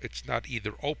 or it's not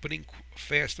either opening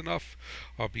fast enough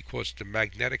because the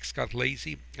magnetics got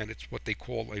lazy and it's what they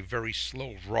call a very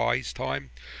slow rise time,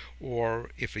 or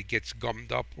if it gets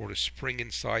gummed up or the spring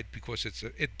inside because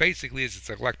it basically is it's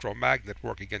an electromagnet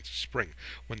working against a spring.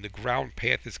 When the ground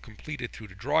path is completed through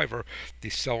the driver, the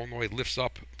solenoid lifts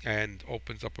up and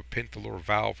opens up a pintle or a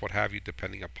valve, what have you,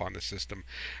 depending upon the system,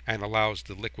 and allows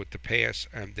the liquid to pass,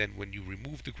 and then when you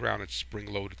remove the ground it's spring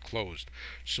loaded closed.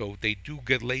 So they do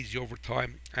get lazy over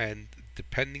time, and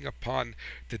depending upon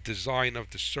the design of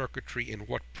the circuitry and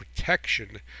what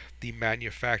protection the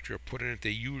manufacturer put in it,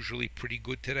 they're usually pretty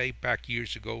good today. Back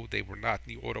years ago, they were not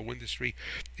in the auto industry.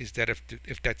 Is that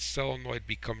if that solenoid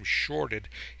becomes shorted,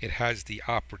 it has the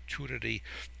opportunity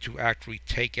to actually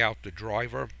take out the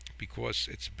driver, because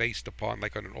it's based upon,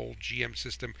 like on an old GM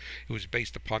system, it was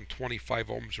based upon 25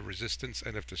 ohms of resistance,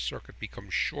 and if the circuit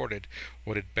becomes shorted,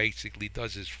 what it basically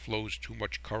does is flows too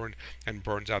much current and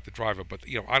burns out the driver. But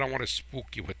I don't want to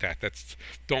spook you with that.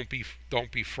 Don't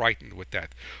be frightened with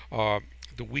that.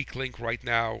 The weak link right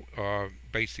now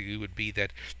basically would be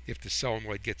that if the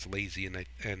solenoid gets lazy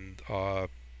and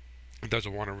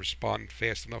doesn't want to respond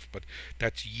fast enough, but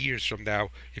that's years from now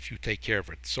if you take care of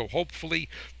it. So hopefully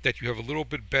that you have a little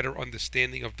bit better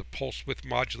understanding of the pulse width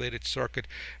modulated circuit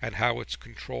and how it's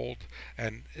controlled,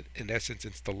 and in essence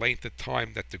it's the length of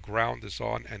time that the ground is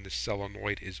on and the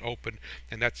solenoid is open,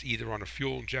 and that's either on a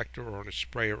fuel injector or on a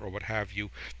sprayer or what have you.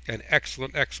 An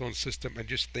excellent, excellent system. And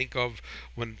just think of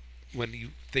when you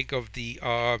think of the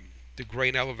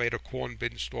grain elevator corn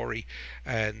bin story,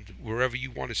 and wherever you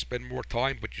want to spend more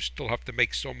time, but you still have to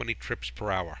make so many trips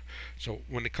per hour. So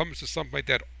when it comes to something like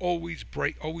that, always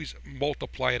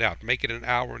multiply it out, make it an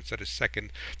hour instead of a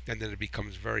second, and then it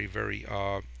becomes very, very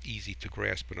easy to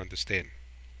grasp and understand.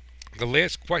 The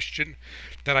last question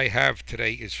that I have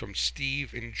today is from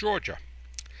Steve in Georgia,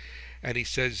 and he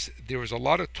says there is a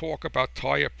lot of talk about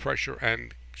tire pressure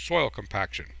and soil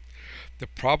compaction. The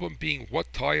problem being,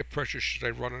 what tire pressure should I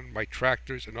run on my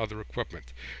tractors and other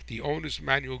equipment? The owner's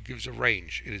manual gives a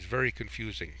range. It is very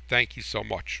confusing. Thank you so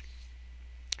much.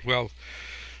 Well,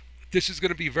 this is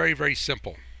going to be very, very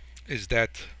simple. Is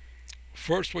that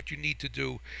first what you need to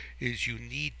do is you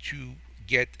need to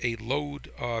get a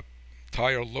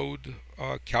tire load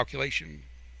calculation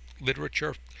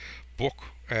literature book,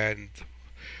 and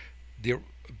there,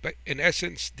 in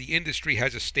essence, the industry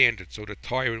has a standard. So the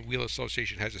Tire and Wheel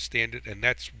Association has a standard, and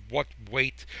that's what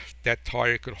weight that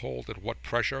tire could hold at what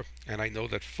pressure. And I know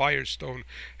that Firestone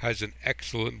has an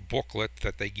excellent booklet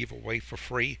that they give away for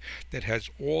free that has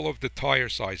all of the tire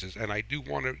sizes. And I do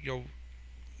want to,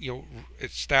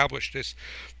 establish this,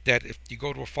 that if you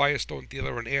go to a Firestone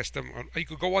dealer and ask them, you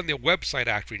could go on their website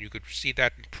actually and you could see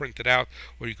that and print it out,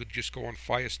 or you could just go on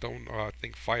Firestone, I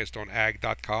think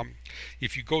firestoneag.com.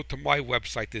 If you go to my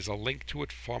website, there's a link to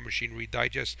it, Farm Machinery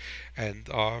Digest, and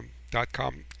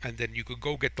 .com, and then you could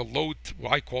go get the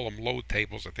I call them load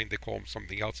tables, I think they call them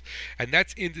something else, and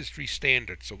that's industry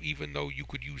standard. So even though you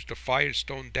could use the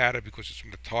Firestone data because it's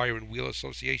from the Tire and Wheel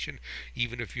Association,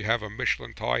 even if you have a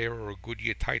Michelin tire or a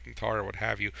Goodyear Titan tire or what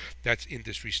have you, that's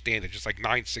industry standard. Just like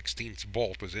 9/16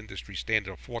 bolt was industry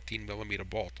standard, a 14 millimeter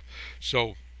bolt.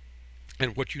 So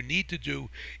And what you need to do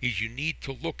is you need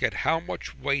to look at how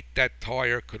much weight that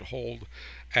tire could hold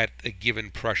at a given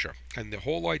pressure. And the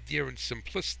whole idea in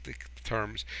simplistic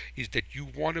terms is that you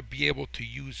want to be able to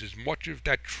use as much of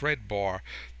that tread bar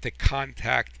to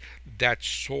contact that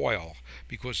soil,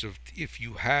 because if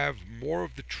you have more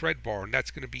of the tread bar, and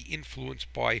that's going to be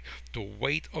influenced by the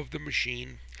weight of the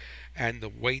machine and the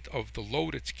weight of the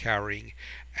load it's carrying,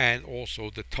 and also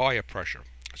the tire pressure.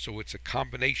 So it's a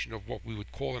combination of what we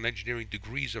would call in engineering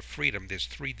degrees of freedom. There's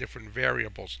three different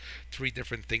variables, three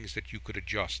different things that you could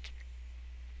adjust.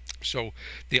 So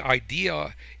the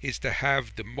idea is to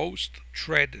have the most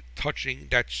tread touching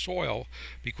that soil,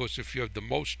 because if you have the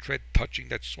most tread touching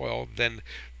that soil, then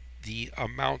the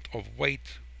amount of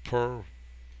weight per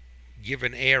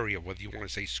given area, whether you want to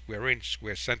say square inch,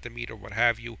 square centimeter, what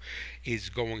have you, is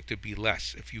going to be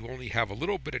less. If you only have a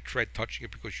little bit of tread touching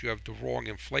it because you have the wrong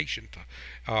inflation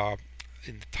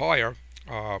in the tire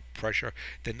pressure,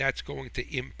 then that's going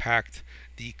to impact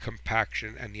the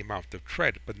compaction and the amount of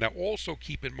tread. But now also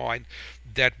keep in mind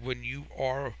that when you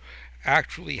are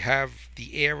actually have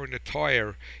the air in the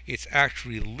tire, it's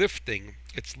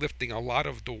lifting a lot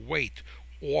of the weight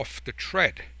off the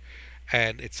tread,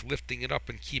 and it's lifting it up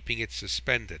and keeping it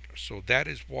suspended. So that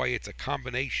is why it's a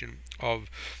combination of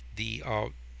the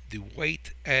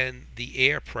weight and the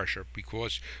air pressure,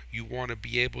 because you want to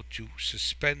be able to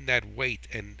suspend that weight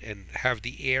and have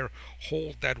the air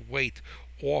hold that weight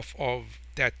off of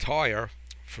that tire,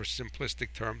 for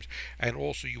simplistic terms, and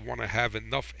also you want to have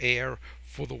enough air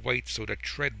for the weight so the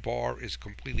tread bar is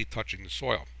completely touching the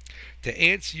soil. To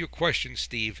answer your question,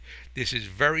 Steve, this is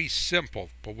very simple,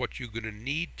 but what you're going to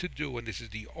need to do, and this is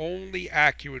the only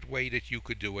accurate way that you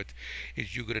could do it,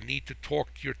 is you're going to need to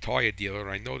talk to your tire dealer. And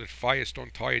I know that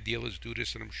Firestone tire dealers do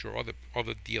this, and I'm sure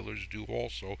other dealers do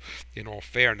also, in all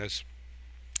fairness,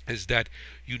 is that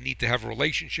you need to have a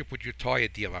relationship with your tire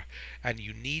dealer, and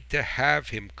you need to have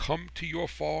him come to your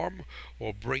farm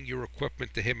or bring your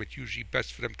equipment to him. It's usually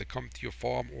best for them to come to your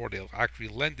farm, or they'll actually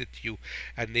lend it to you,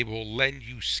 and they will lend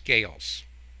you scales.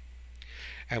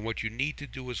 And what you need to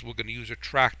do is, we're going to use a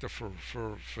tractor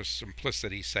for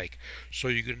simplicity's sake. So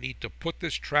you're going to need to put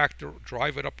this tractor,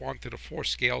 drive it up onto the four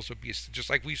scales. It'll be just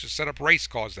like we used to set up race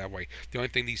cars that way. The only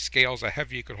thing, these scales are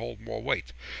heavier, you could hold more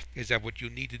weight. Is that what you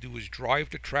need to do is drive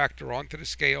the tractor onto the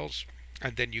scales,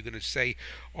 and then you're going to say,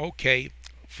 okay,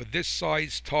 for this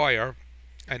size tire,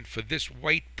 and for this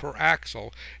weight per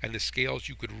axle, and the scales,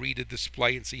 you could read a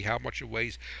display and see how much it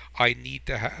weighs, I need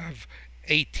to have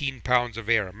 18 pounds of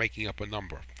air. I'm making up a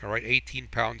number. All right, 18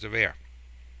 pounds of air.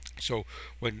 So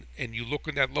and you look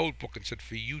in that load book and said,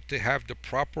 for you to have the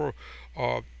proper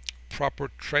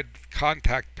tread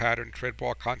contact pattern, tread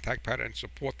bar contact pattern, and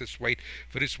support this weight,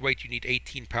 for this weight you need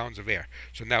 18 pounds of air.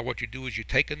 So now what you do is you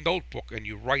take a notebook and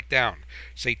you write down,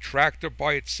 say tractor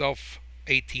by itself,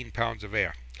 18 pounds of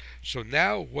air. So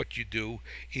now what you do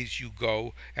is you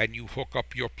go and you hook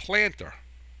up your planter,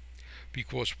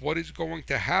 because what is going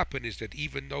to happen is that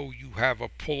even though you have a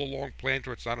pull along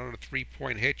planter, it's not on a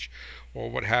 3-point hitch or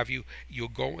what have you, you'll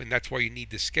go, and that's why you need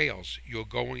the scales, you're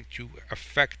going to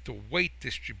affect the weight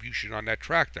distribution on that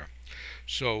tractor.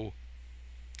 So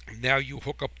now you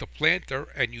hook up the planter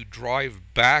and you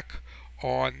drive back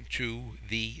onto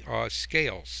the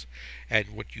scales. And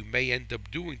what you may end up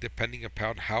doing, depending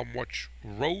upon how much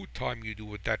road time you do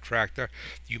with that tractor,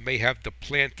 you may have the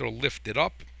planter lifted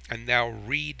up and now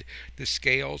read the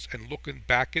scales and looking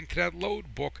back into that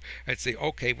load book and say,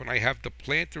 okay, when I have the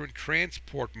planter in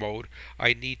transport mode,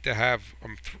 I need to have,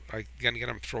 again,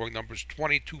 I'm throwing numbers,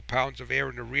 22 pounds of air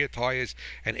in the rear tires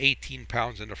and 18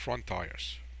 pounds in the front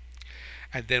tires.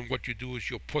 And then what you do is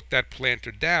you'll put that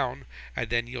planter down, and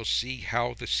then you'll see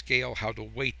how the scale, how the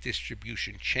weight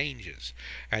distribution changes.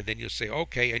 And then you'll say,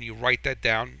 okay, and you write that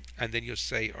down, and then you'll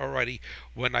say, alrighty,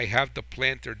 when I have the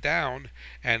planter down,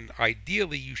 and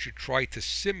ideally you should try to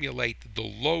simulate the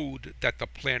load that the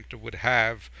planter would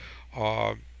have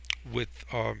with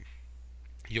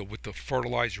with the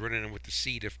fertilizer in it and with the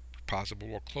seed, if possible,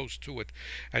 or close to it,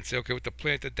 and say, okay, with the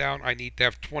planter down, I need to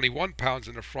have 21 pounds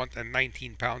in the front and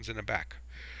 19 pounds in the back.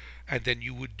 And then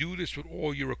you would do this with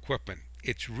all your equipment.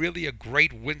 It's really a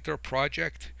great winter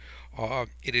project.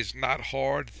 It is not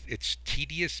hard. It's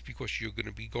tedious because you're going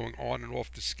to be going on and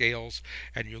off the scales,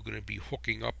 and you're going to be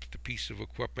hooking up the piece of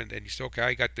equipment, and you say, okay,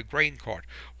 I got the grain cart.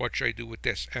 What should I do with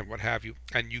this, and what have you?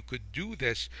 And you could do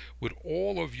this with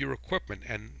all of your equipment.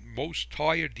 And most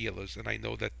tire dealers, and I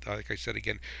know that, like I said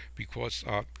again, because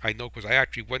I know, because I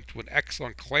actually went to an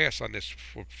excellent class on this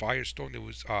for Firestone. It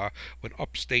was when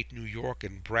upstate New York,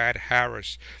 and Brad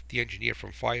Harris, the engineer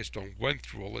from Firestone, went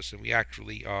through all this, and we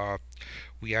actually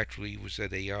was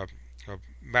at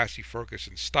Massey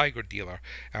Ferguson Steiger dealer,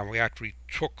 and we actually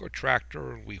took a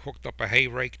tractor and we hooked up a hay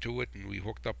rake to it, and we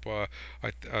hooked up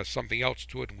something else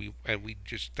to it, and we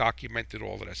just documented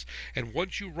all of this. And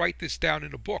once you write this down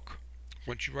in a book,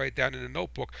 once you write it down in a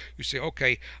notebook, you say,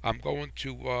 okay, I'm going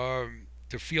to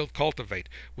field cultivate.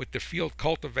 With the field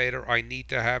cultivator, I need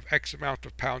to have X amount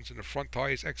of pounds in the front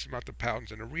tires, X amount of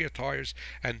pounds in the rear tires,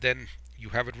 and then you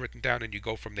have it written down and you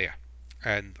go from there.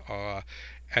 And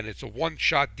it's a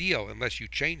one-shot deal unless you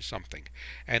change something,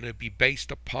 and it'd be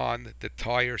based upon the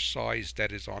tire size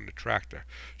that is on the tractor.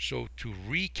 So to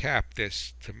recap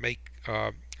this, to make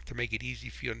it easy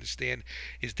for you to understand,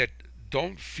 is that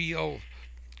don't feel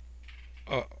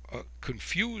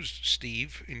confused,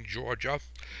 Steve, in Georgia,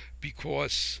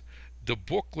 because the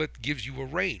booklet gives you a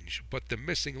range, but the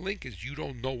missing link is you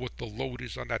don't know what the load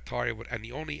is on that tire. And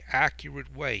the only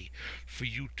accurate way for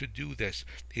you to do this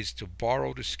is to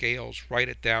borrow the scales, write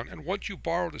it down, and once you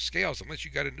borrow the scales, unless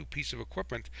you got a new piece of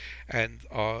equipment,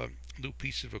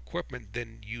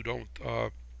 then you don't.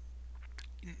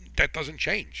 That doesn't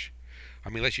change. I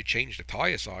mean, unless you change the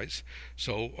tire size.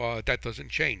 So that doesn't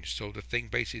change. So the thing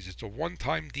basically is it's a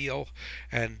one-time deal,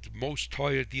 and most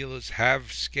tire dealers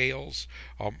have scales,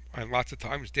 and lots of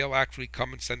times they'll actually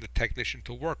come and send a technician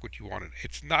to work with you on it.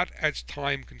 It's not as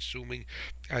time-consuming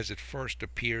as it first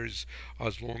appears,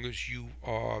 as long as you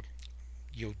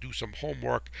do some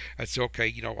homework and say,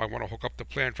 okay, I want to hook up the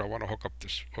planter, I want to hook up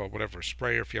this whatever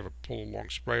sprayer. If you have a pull along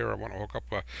sprayer, I want to hook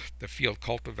up the field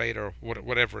cultivator,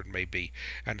 whatever it may be,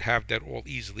 and have that all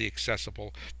easily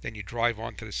accessible. Then you drive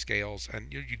onto the scales,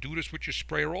 and you do this with your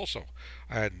sprayer also.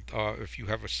 And if you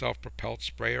have a self-propelled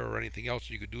sprayer or anything else,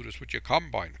 you could do this with your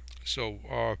combine.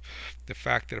 So the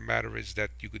fact of the matter is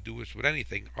that you could do this with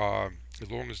anything, as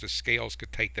long as the scales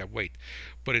could take that weight.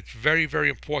 But it's very, very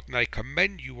important. I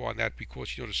commend you on that, because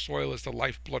the soil is the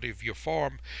lifeblood of your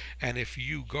farm, and if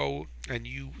you go and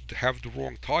you have the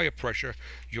wrong tire pressure,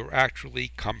 you're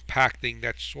actually compacting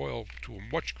that soil to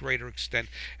a much greater extent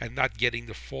and not getting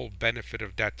the full benefit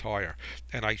of that tire.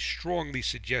 And I strongly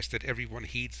suggest that everyone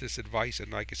heeds this advice.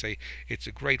 And like I say, it's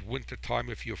a great winter time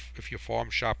if your farm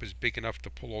shop is big enough to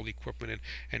pull all the equipment in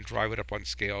and drive it up on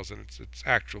scales. And it's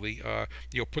actually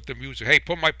put the music. Hey,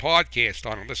 put my podcast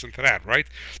on and listen to that, right?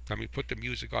 I mean, put the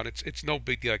music on. It's no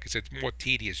big deal. Like I said, it's more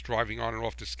tedious driving on and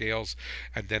off the scales,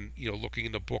 and then looking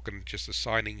in the book and just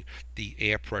assigning the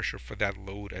air pressure for that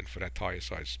load and for that tire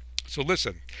size. So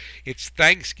listen, it's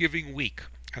Thanksgiving week,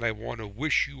 and I want to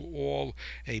wish you all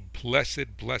a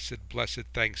blessed, blessed, blessed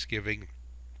Thanksgiving.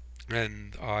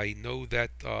 And I know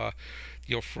that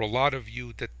for a lot of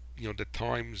you that the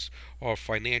times are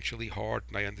financially hard,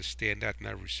 and I understand that, and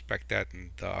I respect that,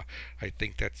 and I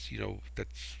think that's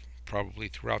probably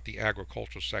throughout the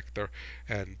agricultural sector.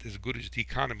 And as good as the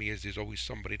economy is, there's always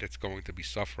somebody that's going to be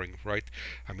suffering, right?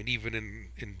 I mean, even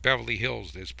in Beverly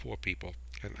Hills, there's poor people,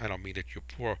 and I don't mean that you're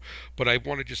poor, but I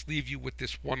want to just leave you with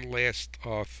this one last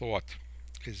thought: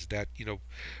 is that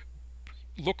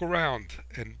look around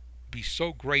and be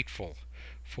so grateful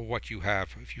for what you have.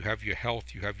 If you have your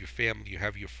health, you have your family, you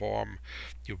have your farm,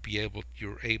 you're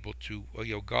able to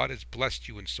God has blessed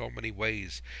you in so many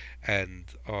ways. And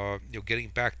getting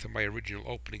back to my original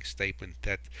opening statement,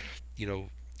 that you know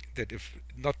that if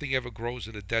nothing ever grows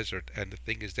in the desert, and the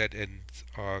thing is that, and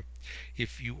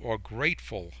if you are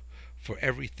grateful for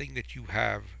everything that you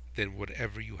have, then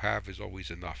whatever you have is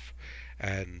always enough.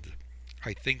 And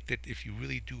I think that if you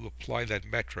really do apply that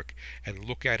metric and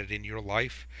look at it in your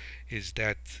life, is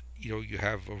that you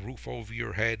have a roof over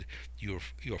your head, you're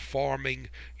farming,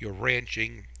 you're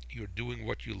ranching, you're doing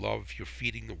what you love, you're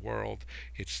feeding the world.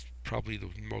 It's probably the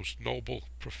most noble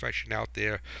profession out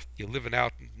there. You're living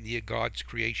out near God's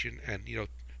creation, and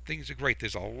things are great.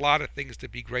 There's a lot of things to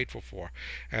be grateful for,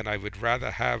 and I would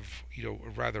rather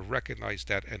rather recognize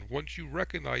that. And once you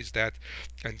recognize that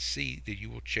and see that,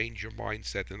 you will change your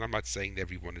mindset. And I'm not saying that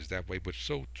everyone is that way, but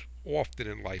so often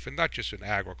in life, and not just in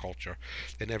agriculture,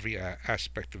 in every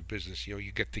aspect of business.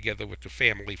 You get together with the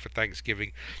family for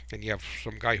Thanksgiving, and you have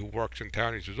some guy who works in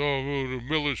town. And he says, "Oh, the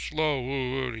mill is slow,"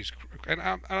 and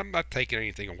I'm not taking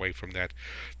anything away from that,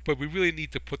 but we really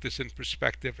need to put this in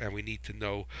perspective, and we need to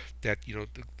know that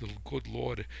the good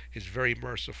Lord is very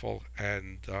merciful,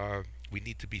 and we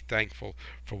need to be thankful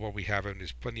for what we have. And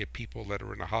there's plenty of people that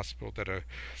are in a hospital that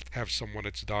have someone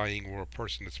that's dying, or a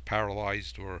person that's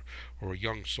paralyzed, or a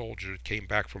young soldier that came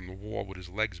back from the war with his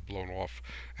legs blown off,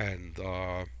 and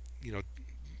you know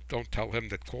don't tell him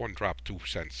that corn dropped 2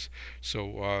 cents.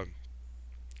 So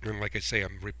And like I say,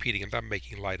 I'm repeating, I'm not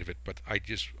making light of it, but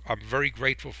I'm very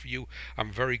grateful for you.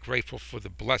 I'm very grateful for the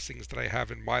blessings that I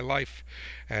have in my life.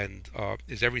 And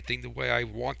is everything the way I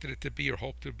wanted it to be or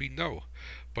hoped it to be? No.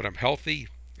 But I'm healthy.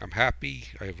 I'm happy.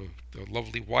 I have a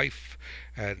lovely wife,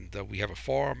 and we have a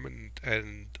farm,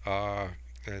 and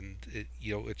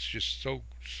it's just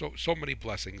so many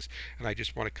blessings, and I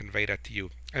just want to convey that to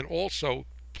you. And also,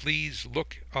 please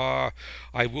look.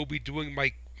 I will be doing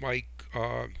my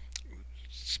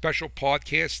special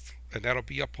podcast, and that'll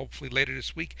be up hopefully later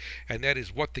this week. And that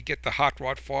is what to get the hot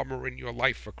rod farmer in your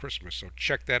life for Christmas. So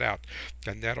check that out,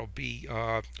 and that'll be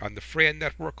on the Fran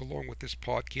Network along with this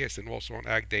podcast, and also on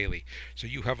Ag Daily. So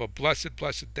you have a blessed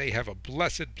day. Have a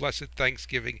blessed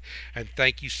Thanksgiving, and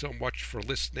thank you so much for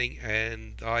listening.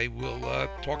 And I will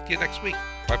talk to you next week.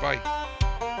 Bye bye.